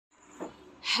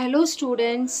Hello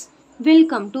students,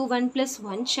 welcome to 1 plus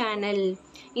 1 channel.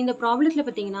 In the problem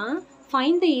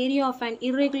find the area of an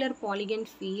irregular polygon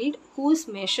field whose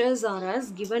measures are as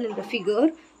given in the figure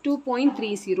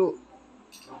 2.30.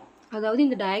 அதாவது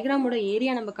இந்த டயக்ராமோட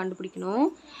area நம்ம கண்டுபிடிக்கணும்.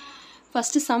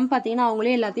 First sum பார்த்தீங்கன்னா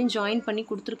அவங்களே எல்லாத்தையும் join பண்ணி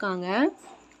கொடுத்துருக்காங்க.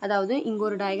 அதாவது இங்கே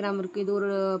ஒரு டயக்ராம் இருக்குது, இது ஒரு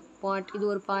பார்ட், இது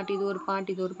ஒரு பார்ட், இது ஒரு பார்ட்,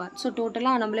 இது ஒரு பார்ட். ஸோ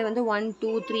டோட்டலாக நம்மளே 1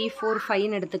 2 3 4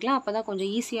 5ன்னு எடுத்துக்கலாம். அப்போ தான் கொஞ்சம்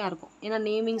ஈஸியாக இருக்கும். ஏன்னா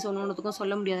நேமிங்ஸ் ஒன்றுத்துக்கும்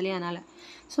சொல்ல முடியாது இல்லையா, அதனால்.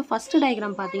 ஸோ ஃபஸ்ட்டு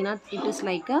டயக்ராம் பார்த்தீங்கன்னா it is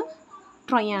like a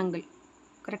triangle,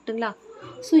 கரெக்டுங்களா?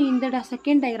 ஸோ இந்த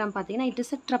செகண்ட் டயக்ராம் பார்த்தீங்கன்னா இட்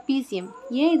இஸ் அ ட்ரப்பீசியம்.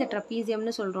 ஏன் இதை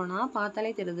ட்ரப்பீசியம்னு சொல்கிறோன்னா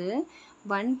பார்த்தாலே தெரியுது,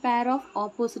 one pair of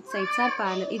opposite sides are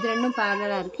parallel. இது ரெண்டும்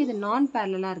பேரலாக இருக்குது, இது நான்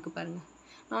பேரலாக இருக்குது பாருங்கள்.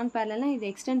 நான் பேரலாக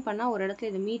இது எக்ஸ்டெண்ட் பண்ணால் ஒரு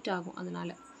இடத்துல இது மீட் ஆகும்,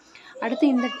 அதனால். அடுத்து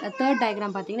இந்த தேர்ட்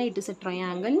டயக்ராம் பார்த்தீங்கன்னா இட் இஸ் அ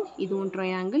ட்ரையாங்கிள், இதுவும்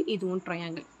ட்ரையாங்கிள், இதுவும்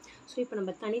ட்ரையாங்கிள். ஸோ இப்போ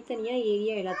நம்ம தனித்தனியாக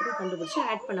ஏரியா எல்லாத்துக்கும் கண்டுபிடிச்சி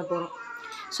ஆட் பண்ண போகிறோம்.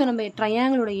 ஸோ நம்ம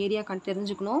ட்ரையாங்கிளோட ஏரியா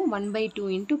தெரிஞ்சுக்கணும். 1/2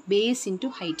 into base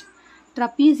into height.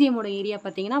 ட்ரப்பீசியமோட area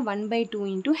பார்த்தீங்கன்னா 1/2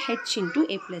 into H into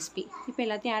a + b. இப்போ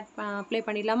எல்லாத்தையும் அப்ளை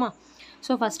பண்ணிடலாமா?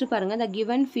 ஸோ ஃபஸ்ட்டு பாருங்கள், the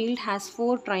given field has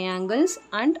 4 triangles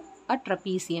and a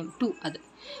trapezium 2. அது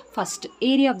first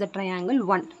area of the triangle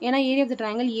 1. ஏன்னா area of the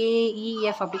triangle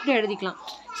AEF அப்படி கூட எழுதிக்கலாம்.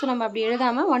 ஸோ நம்ம அப்படி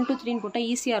எழுதாமல் 1 2 3ன்னு போட்டால்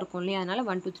ஈஸியாக இருக்கும் இல்லையா, அதனால்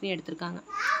 1 2 3 எடுத்திருக்காங்க.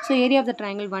 So area of the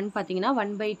triangle 1 பார்த்தீங்கன்னா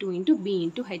 1/2 இன்ட்டு b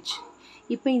இன்ட்டு ஹெச்.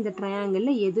 இப்போ இந்த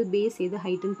ட்ரையாங்கிளில் எது பேஸ் எது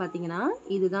ஹைட்டுன்னு பார்த்தீங்கன்னா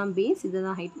இதுதான் பேஸ்,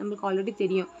 இதுதான் ஹைட். நம்மளுக்கு ஆல்ரெடி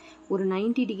தெரியும், ஒரு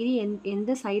 90 டிகிரி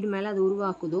எந்த சைடு மேலே அது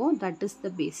உருவாக்குதோ தட் இஸ் த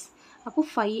பேஸ். அப்போது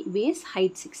 5 பேஸ்,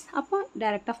 ஹைட் 6. அப்போ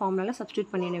டேரெக்டாக ஃபார்முலாவில் சப்ஸ்டியூட்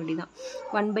பண்ணிட வேண்டியதான்.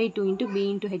 1/2 into b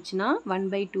into ஹெச்னா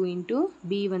 1/2 into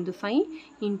b 5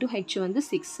 into H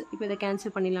 6. இப்போ இதை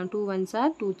கேன்சல் பண்ணிடலாம். 2 1s are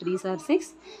 2 3s are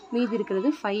 6. மீதி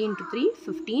இருக்கிறது 5 இன்ட்டு 3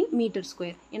 15 மீட்டர்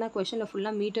ஸ்கொயர். ஏன்னா கொஷனில்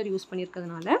ஃபுல்லாக மீட்டர் யூஸ்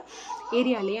பண்ணியிருக்கிறதுனால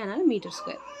ஏரியாலேயே, அதனால் மீட்டர்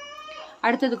ஸ்கொயர்.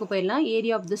 அடுத்ததுக்கு போயிடலாம்.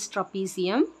 Area of this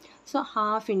trapezium. So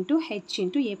 ½ into H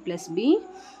into a + b.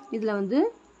 இதில்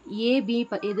AB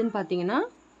எதுன்னு பார்த்தீங்கன்னா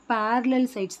parallel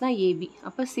sides தான் AB.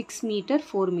 அப்போ 6 மீட்டர்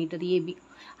 4 மீட்டர் AB.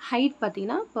 ஹைட்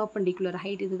பார்த்தீங்கன்னா பர்பண்டிகுலர்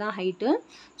ஹைட், இதுதான் ஹைட்டு.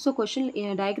 ஸோ கொஷின்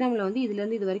டயக்ராமில்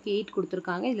இதுலேருந்து இது வரைக்கும் 8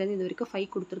 கொடுத்துருக்காங்க, இதுலேருந்து இது வரைக்கும் 5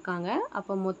 கொடுத்துருக்காங்க.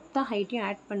 அப்போ மொத்த ஹைட்டையும்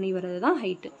ஆட் பண்ணி வர்றது தான்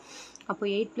ஹைட்டு. அப்போ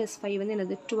 8 + 5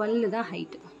 என்னது 12 தான்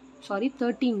ஹைட்டு, சாரி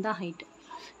 13 தான் ஹைட்டு.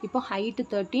 இப்போ ஹைட்டு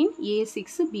 13,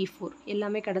 A6, B4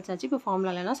 எல்லாமே கிடச்சாச்சு. இப்போ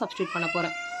ஃபார்முலாலாம் சப்ஸ்டியூட் பண்ண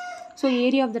போகிறேன். So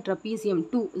area of the trapezium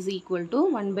 2 is equal to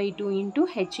 1/2 into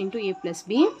H into a +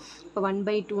 b. இப்போ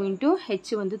 1/2 into H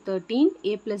 13,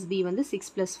 a + b 6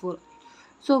 + 4.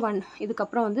 So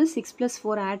இதுக்கப்புறம் 6 +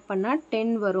 4 ஆட் பண்ணால்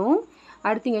 10 வரும்.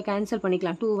 அடுத்து இங்கே கேன்சல்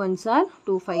பண்ணிக்கலாம். 2 1s are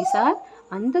 2 5s are.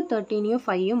 அந்த 13யும்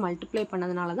 5யும் மல்டிப்ளை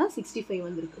பண்ணதுனால தான் 65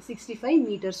 வந்திருக்கு. 65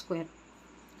 மீட்டர் ஸ்கொயர்.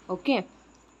 ஓகே,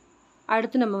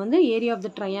 அடுத்து நம்ம ஏரியா ஆஃப் த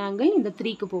ட்ரையாங்கிள் இந்த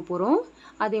 3க்கு போகிறோம்.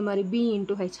 அதே மாதிரி b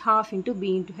into H, ½ into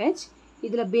b into H.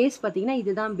 இதில் பேஸ் பார்த்தீங்கன்னா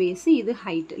இதுதான் பேஸு, இது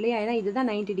ஹைட் இல்லையா? ஏன்னா இதுதான்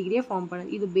 90 டிகிரியாக ஃபார்ம் பண்ணுது.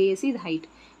 இது பேஸு, இது ஹைட்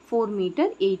 4 மீட்டர்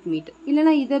 8 மீட்டர்.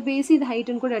 இல்லைனா இதை பேஸு இது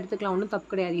ஹைட்டுன்னு கூட எடுத்துக்கலாம், ஒன்றும்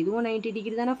தப்பு கிடையாது. இதுவும் 90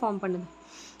 டிகிரி தானே ஃபார்ம் பண்ணுது.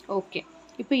 ஓகே,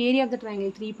 இப்போ ஏரியா ஆஃப் த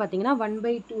ட்ரையாங்கிள் 3 பார்த்தீங்கன்னா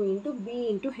 1/2 into b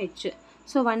into H.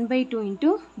 So 1/2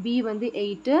 into b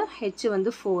 8, H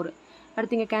 4.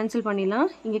 அடுத்து இங்கே கேன்சல் பண்ணிடலாம்.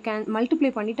 இங்கே மல்டிப்ளை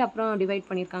பண்ணிவிட்டு அப்புறம் டிவைட்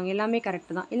பண்ணியிருக்காங்க, எல்லாமே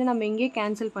கரெக்டு தான். இல்லை நம்ம இங்கே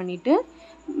கேன்சல் பண்ணிவிட்டு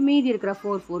மீதி இருக்கிற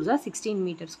 4 4s are 16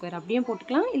 மீட்டர் ஸ்கொயர் அப்படியே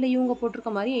போட்டுக்கலாம். இல்லை இவங்க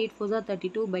போட்டிருக்க மாதிரி 8 4s are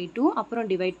 32/2 அப்புறம்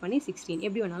டிவைட் பண்ணி 16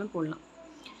 எப்படி வேணாலும் போடலாம்.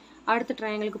 அடுத்த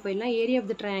ட்ரையாங்கிளுக்கு போயிடலாம். Area of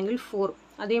the triangle 4.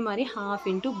 அதே மாதிரி ½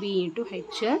 into b into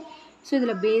H. So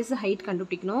இதில் பேஸு ஹைட்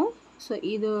கண்டுபிடிக்கணும். ஸோ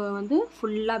இது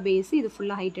ஃபுல்லாக பேஸு, இது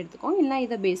ஃபுல்லாக ஹைட் எடுத்துக்கோங்க. இல்லை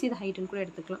இதை பேஸு இது ஹைட்டுன்னு கூட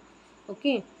எடுத்துக்கலாம்.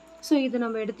 ஓகே, ஸோ இது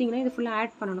நம்ம எடுத்திங்கன்னா இது ஃபுல்லாக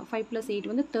ஆட் பண்ணணும். 5 +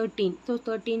 8 13. ஸோ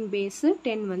 13 பேஸு,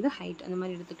 10 ஹைட், அந்த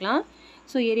மாதிரி எடுத்துக்கலாம்.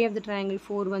 So area of the triangle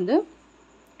 4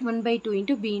 1/2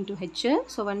 into b into H.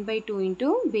 So 1/2 into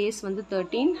base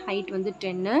 13, height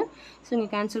 10. So இங்கே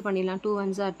கேன்சல் பண்ணிடலாம். 2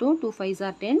 1s are 2, 2 5s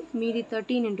are 10. மீதி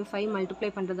 13 இன்ட்டு 5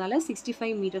 மல்டிப்ளை பண்ணுறதால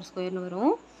 65 மீட்டர் ஸ்கொயர்னு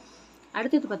வரும்.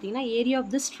 அடுத்தது பார்த்தீங்கன்னா ஏரியா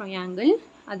ஆஃப் திஸ் ட்ரையாங்கிள்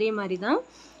அதே மாதிரி தான்,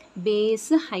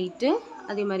 பேஸு ஹைட்டு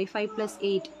அதே மாதிரி 5 +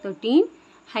 8 13,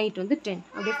 ஹைட் 10.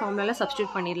 அப்படியே ஃபார்முலாவில்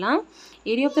சப்ஸ்டியூட் பண்ணிடலாம்.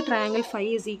 Area of the triangle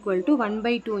 5 is equal to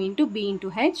 1/2 into b into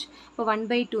H. இப்போ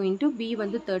 1/2 இன்ட்டு b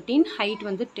 13, ஹைட்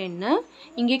 10.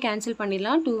 இங்கே கேன்சல்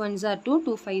பண்ணிடலாம். 2 1s are 2,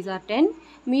 2 5s are 10.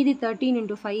 மீதி 13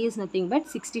 into 5 is nothing but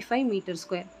 65 metre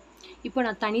square. இப்போ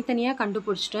நான் தனித்தனியாக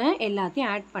கண்டுபிடிச்சிட்டேன், எல்லாத்தையும்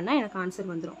ஆட் பண்ணால் எனக்கு ஆன்சர்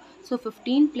வந்துடும். ஸோ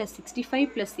 15 + 65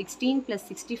 + 16 +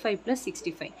 65 +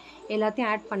 65 எல்லாத்தையும்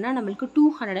ஆட் பண்ணால் நம்மளுக்கு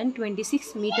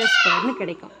 226 மீட்டர் ஸ்கொயர்னு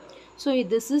கிடைக்கும். So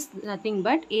this is nothing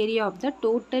but area of the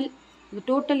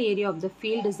total area of the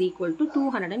field is equal to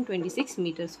 226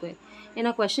 meter square.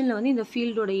 ஏன்னா கொஸ்டினில் இந்த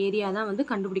ஃபீல்டோட ஏரியா தான்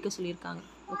கண்டுபிடிக்க சொல்லியிருக்காங்க.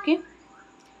 ஓகே,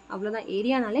 அவ்வளோதான்.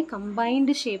 ஏரியானாலே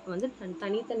கம்பைன்டு ஷேப் வந்து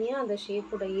தனித்தனியாக அந்த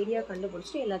ஷேப்போட ஏரியா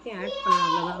கண்டுபிடிச்சிட்டு எல்லாத்தையும் ஆட் பண்ணலாம்.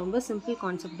 அவ்வளோதான். ரொம்ப சிம்பிள்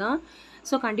கான்செப்ட் தான்.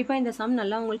 ஸோ கண்டிப்பாக இந்த சம்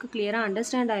நல்லா உங்களுக்கு கிளியராக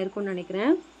அண்டர்ஸ்டாண்ட் ஆகிருக்கும்னு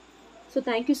நினைக்கிறேன். So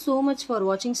thank you so much for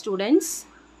வாட்சிங் ஸ்டூடெண்ட்ஸ்.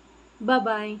 Bye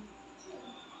bye.